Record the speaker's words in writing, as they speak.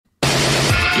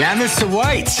Yeah, Mr.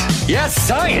 White. Yes,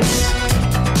 science.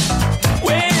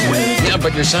 Yeah,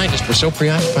 but your scientists were so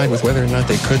preoccupied with whether or not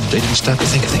they could, they didn't stop to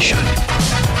think if they should.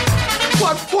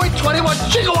 1.21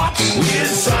 gigawatts. We're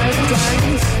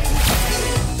science.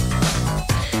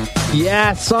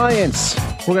 Yeah, science.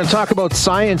 We're going to talk about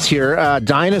science here.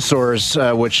 Dinosaurs,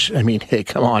 which, I mean, hey,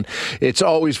 come on. It's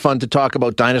always fun to talk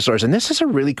about dinosaurs. And this is a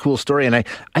really cool story. And I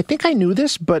think I knew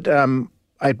this, but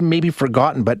I'd maybe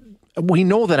forgotten. But we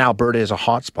know that Alberta is a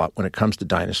hotspot when it comes to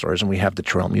dinosaurs. And we have the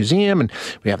Tyrrell Museum and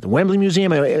we have the Wembley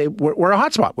Museum. We're a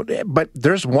hotspot. But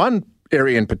there's one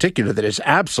area in particular that is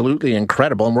absolutely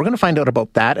incredible, and we're going to find out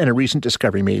about that and a recent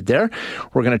discovery made there.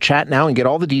 We're going to chat now and get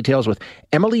all the details with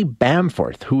Emily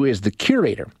Bamforth, who is the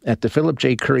curator at the Philip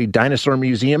J. Currie Dinosaur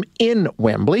Museum in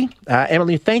Wembley.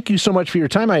 Emily, thank you so much for your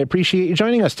time. I appreciate you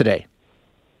joining us today.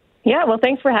 Yeah, well,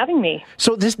 thanks for having me.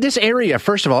 So this area,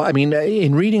 first of all, I mean,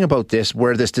 in reading about this,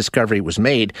 where this discovery was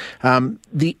made,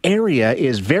 the area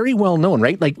is very well known,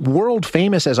 right? Like world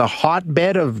famous as a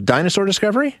hotbed of dinosaur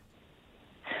discovery?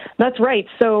 That's right.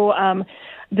 So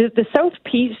the South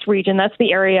Peace region, that's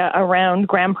the area around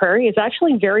Grande Prairie, is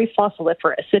actually very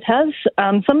fossiliferous. It has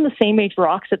some of the same age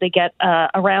rocks that they get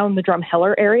around the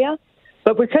Drumheller area.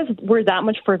 But because we're that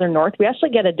much further north, we actually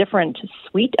get a different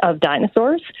suite of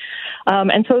dinosaurs.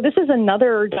 And so this is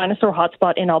another dinosaur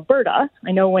hotspot in Alberta.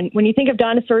 I know when you think of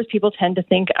dinosaurs, people tend to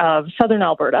think of southern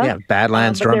Alberta. Yeah,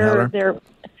 Badlands, Drumheller.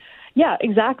 Yeah,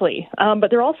 exactly. But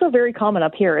they're also very common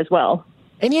up here as well.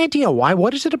 Any idea why?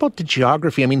 What is it about the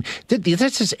geography? I mean,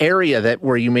 this area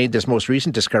where you made this most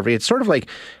recent discovery, it's sort of like,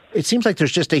 it seems like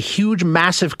there's just a huge,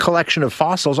 massive collection of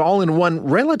fossils all in one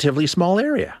relatively small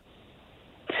area.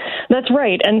 That's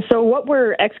right. And so what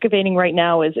we're excavating right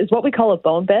now is what we call a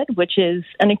bone bed, which is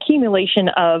an accumulation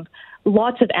of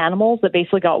lots of animals that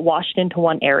basically got washed into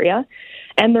one area.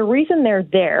 And the reason they're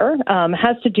there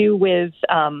has to do with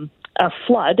a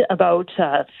flood about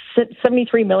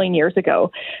 73 million years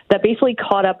ago that basically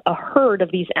caught up a herd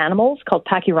of these animals called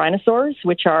pachyrhinosaurs,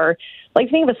 which are, like,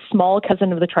 think of a small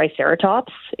cousin of the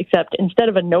Triceratops, except instead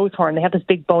of a nose horn, they have this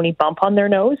big bony bump on their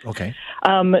nose. Okay.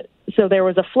 So there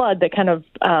was a flood that kind of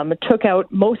took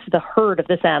out most of the herd of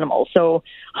this animal. So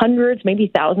hundreds,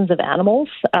 maybe thousands of animals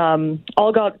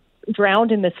all got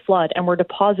drowned in this flood and were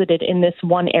deposited in this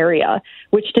one area,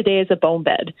 which today is a bone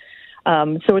bed.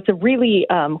 So it's a really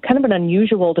kind of an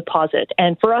unusual deposit.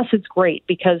 And for us, it's great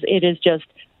because it is just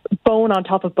bone on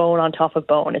top of bone on top of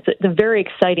bone. It's a very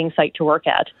exciting site to work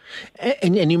at.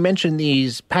 And you mentioned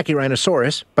these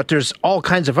Pachyrhinosaurus, but there's all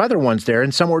kinds of other ones there,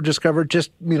 and some were discovered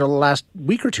just, the last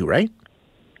week or two, right?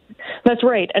 That's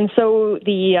right. And so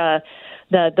the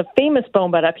famous bone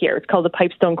bed up here, it's called the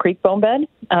Pipestone Creek bone bed.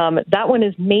 That one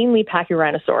is mainly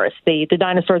Pachyrhinosaurus, the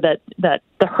dinosaur that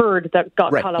the herd that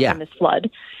got caught up in this flood.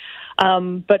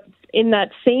 But in that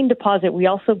same deposit, we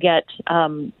also get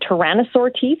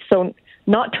tyrannosaur teeth. So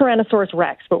not Tyrannosaurus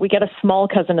rex, but we get a small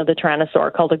cousin of the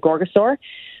tyrannosaur called a gorgosaur.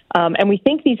 And we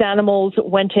think these animals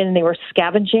went in and they were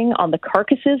scavenging on the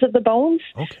carcasses of the bones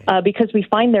because we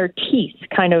find their teeth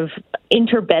kind of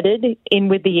interbedded in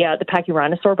with the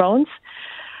Pachyrhinosaur bones.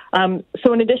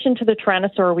 So in addition to the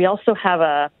tyrannosaur, we also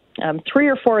have 3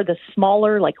 or 4 of the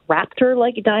smaller, like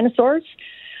raptor-like dinosaurs.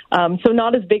 So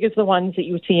not as big as the ones that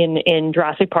you would see in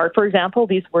Jurassic Park, for example.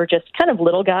 These were just kind of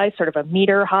little guys, sort of a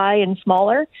meter high and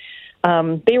smaller.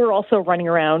 They were also running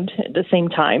around at the same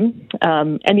time.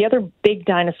 And the other big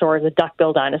dinosaur is the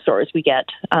duckbill dinosaurs we get.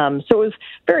 So it was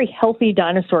a very healthy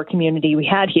dinosaur community we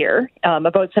had here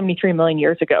about 73 million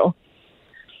years ago.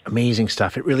 Amazing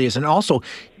stuff. It really is. And also,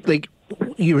 like,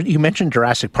 you mentioned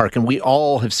Jurassic Park, and we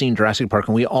all have seen Jurassic Park,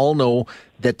 and we all know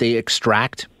that they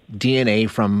extract DNA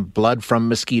from blood from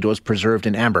mosquitoes preserved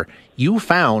in amber. You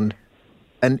found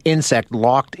an insect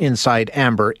locked inside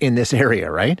amber in this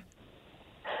area, right?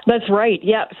 That's right.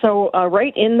 Yeah. So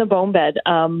right in the bone bed,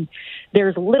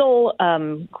 there's little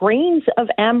grains of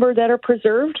amber that are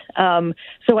preserved.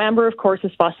 So amber, of course,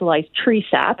 is fossilized tree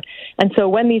sap. And so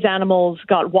when these animals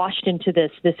got washed into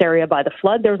this area by the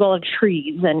flood, there was a lot of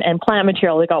trees and plant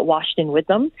material that got washed in with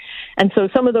them. And so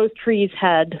some of those trees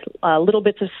had little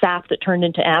bits of sap that turned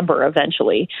into amber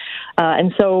eventually.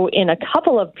 And so in a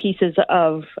couple of pieces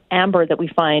of amber that we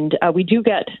find, we do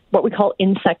get what we call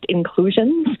insect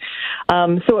inclusions.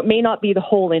 So it may not be the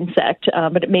whole insect,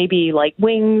 but it may be like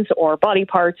wings or body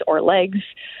parts or legs.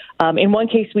 In one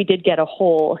case, we did get a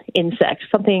whole insect,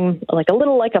 something like a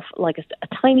little like a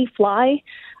tiny fly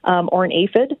or an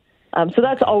aphid. So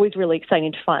that's always really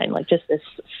exciting to find, like just this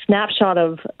snapshot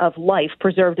of life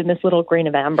preserved in this little grain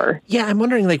of amber. Yeah, I'm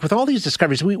wondering, like with all these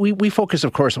discoveries, we focus,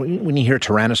 of course, when you hear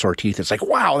tyrannosaur teeth, it's like,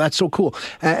 wow, that's so cool.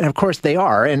 And of course they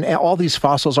are, and all these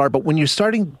fossils are. But when you're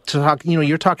starting to talk,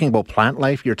 you're talking about plant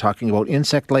life, you're talking about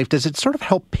insect life, does it sort of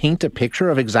help paint a picture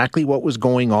of exactly what was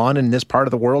going on in this part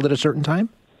of the world at a certain time?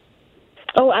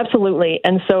 Oh, absolutely.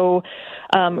 And so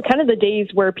kind of the days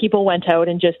where people went out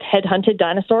and just headhunted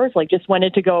dinosaurs, like just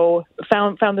wanted to go,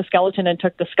 found the skeleton and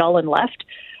took the skull and left,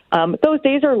 those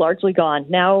days are largely gone.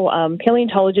 Now,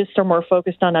 paleontologists are more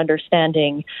focused on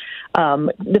understanding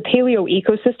the paleo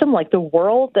ecosystem, like the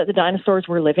world that the dinosaurs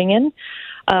were living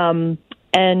in.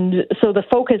 And so the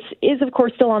focus is, of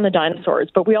course, still on the dinosaurs,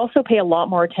 but we also pay a lot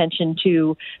more attention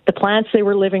to the plants they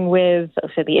were living with,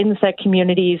 so the insect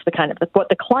communities, the kind of what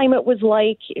the climate was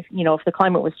like, if the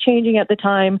climate was changing at the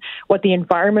time, what the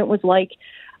environment was like.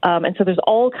 And so there's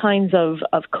all kinds of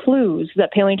clues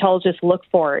that paleontologists look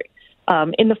for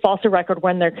in the fossil record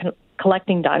when they're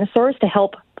collecting dinosaurs to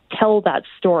help tell that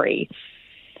story.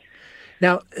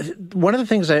 Now, one of the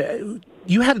things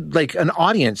you had like an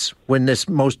audience when this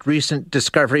most recent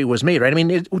discovery was made, right? I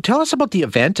mean, tell us about the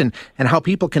event and how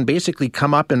people can basically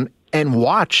come up and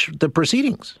watch the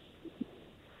proceedings.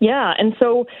 Yeah, and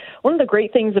so one of the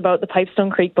great things about the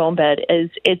Pipestone Creek bone bed is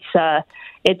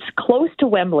it's close to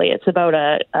Wembley. It's about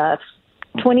a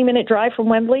 20-minute drive from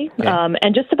Wembley,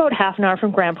 and just about half an hour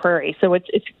from Grand Prairie. So it's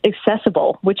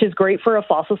accessible, which is great for a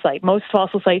fossil site. Most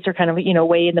fossil sites are kind of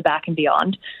way in the back and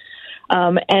beyond.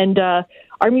 And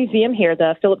our museum here,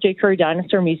 the Philip J. Currie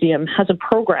Dinosaur Museum, has a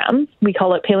program. We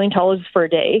call it Paleontologists for a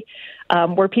Day,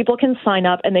 where people can sign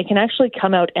up and they can actually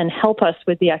come out and help us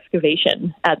with the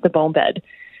excavation at the bone bed.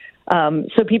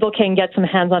 So people can get some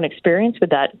hands-on experience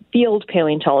with that field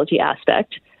paleontology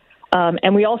aspect.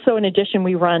 And we also, in addition,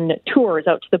 we run tours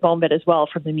out to the bone bed as well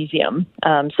from the museum.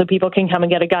 So people can come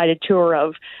and get a guided tour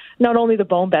of not only the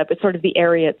bone bed, but sort of the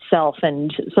area itself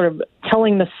and sort of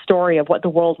telling the story of what the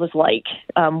world was like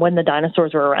when the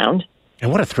dinosaurs were around.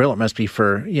 And what a thrill it must be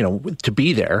for, to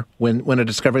be there when a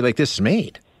discovery like this is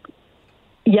made.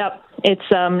 Yep. It's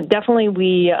definitely,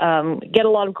 we get a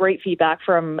lot of great feedback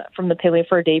from the Paleo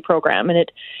for a Day program. And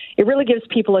it really gives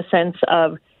people a sense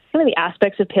of kind of the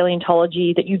aspects of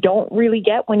paleontology that you don't really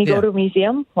get when you go to a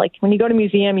museum. Like when you go to a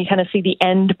museum, you kind of see the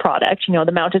end product,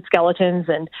 the mounted skeletons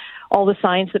and all the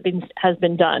science that has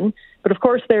been done. But of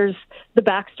course, there's the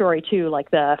backstory too,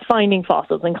 like the finding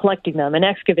fossils and collecting them and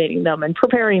excavating them and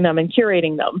preparing them and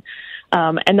curating them.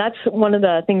 And that's one of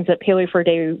the things that Paleo for a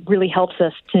Day really helps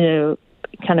us to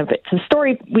kind of, it's a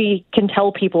story we can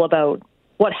tell people about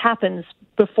what happens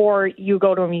before you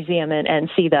go to a museum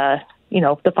and see the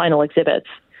final exhibits.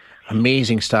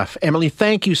 Amazing stuff. Emily,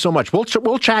 thank you so much. We'll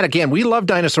chat again. We love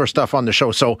dinosaur stuff on the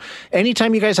show. So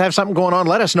anytime you guys have something going on,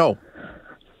 let us know.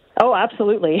 Oh,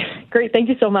 absolutely. Great. Thank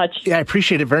you so much. Yeah, I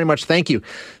appreciate it very much. Thank you.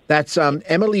 That's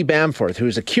Emily Bamforth, who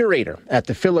is a curator at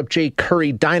the Philip J.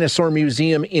 Currie Dinosaur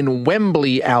Museum in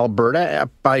Wembley, Alberta, up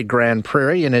by Grand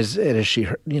Prairie. And as she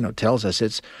tells us,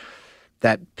 it's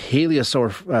that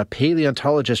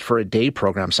Paleontologist for a Day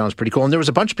program sounds pretty cool. And there was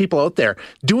a bunch of people out there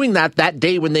doing that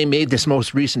day when they made this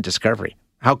most recent discovery.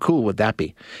 How cool would that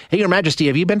be? Hey, Your Majesty,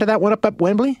 have you been to that one up at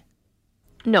Wembley?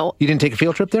 No. You didn't take a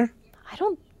field trip there? I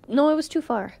don't know. It was too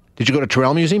far. Did you go to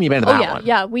Tyrrell Museum? You've been to that one?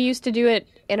 Yeah. We used to do it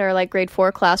in our grade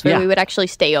 4 class where we would actually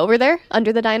stay over there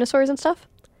under the dinosaurs and stuff.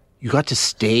 You got to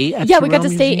stay at Tyrrell we got to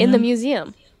stay in the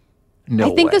museum. No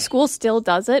way. I think the school still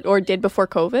does it or did before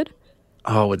COVID.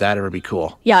 Oh, would that ever be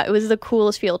cool? Yeah, it was the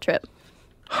coolest field trip.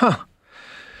 Huh.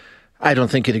 I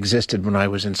don't think it existed when I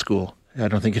was in school. I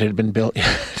don't think it had been built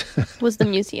yet. Was the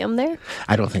museum there?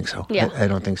 I don't think so. Yeah. I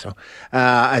don't think so.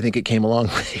 I think it came along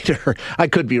later. I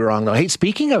could be wrong, though. Hey,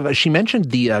 speaking of, she mentioned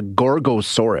the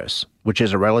Gorgosaurus, which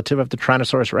is a relative of the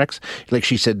Tyrannosaurus rex. Like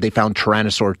she said, they found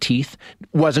Tyrannosaur teeth. It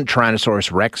wasn't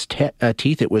Tyrannosaurus rex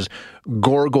teeth. It was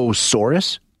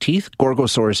Gorgosaurus teeth.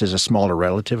 Gorgosaurus is a smaller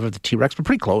relative of the T-Rex, but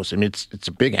pretty close. I mean, it's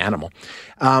a big animal.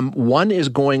 One is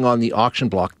going on the auction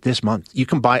block this month. You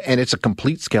can buy, and it's a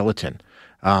complete skeleton.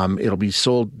 It'll be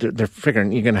sold. They're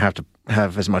figuring you're going to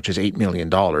have as much as $8 million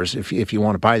if you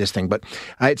want to buy this thing. But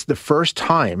it's the first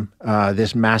time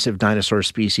this massive dinosaur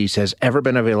species has ever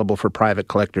been available for private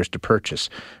collectors to purchase.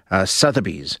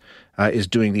 Sotheby's is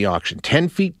doing the auction. 10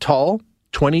 feet tall,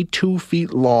 22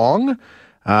 feet long.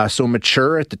 So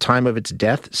mature at the time of its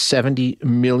death, 70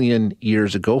 million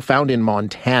years ago, found in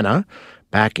Montana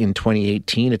back in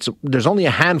 2018. There's only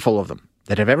a handful of them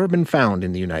that have ever been found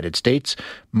in the United States.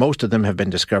 Most of them have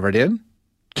been discovered in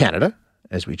Canada,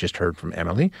 as we just heard from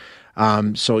Emily.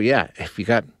 So yeah, if you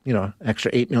got,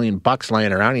 extra $8 million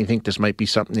laying around and you think this might be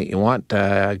something that you want,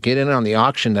 get in on the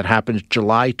auction that happens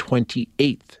July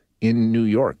 28th in New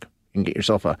York. You can get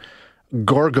yourself a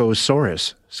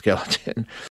Gorgosaurus skeleton.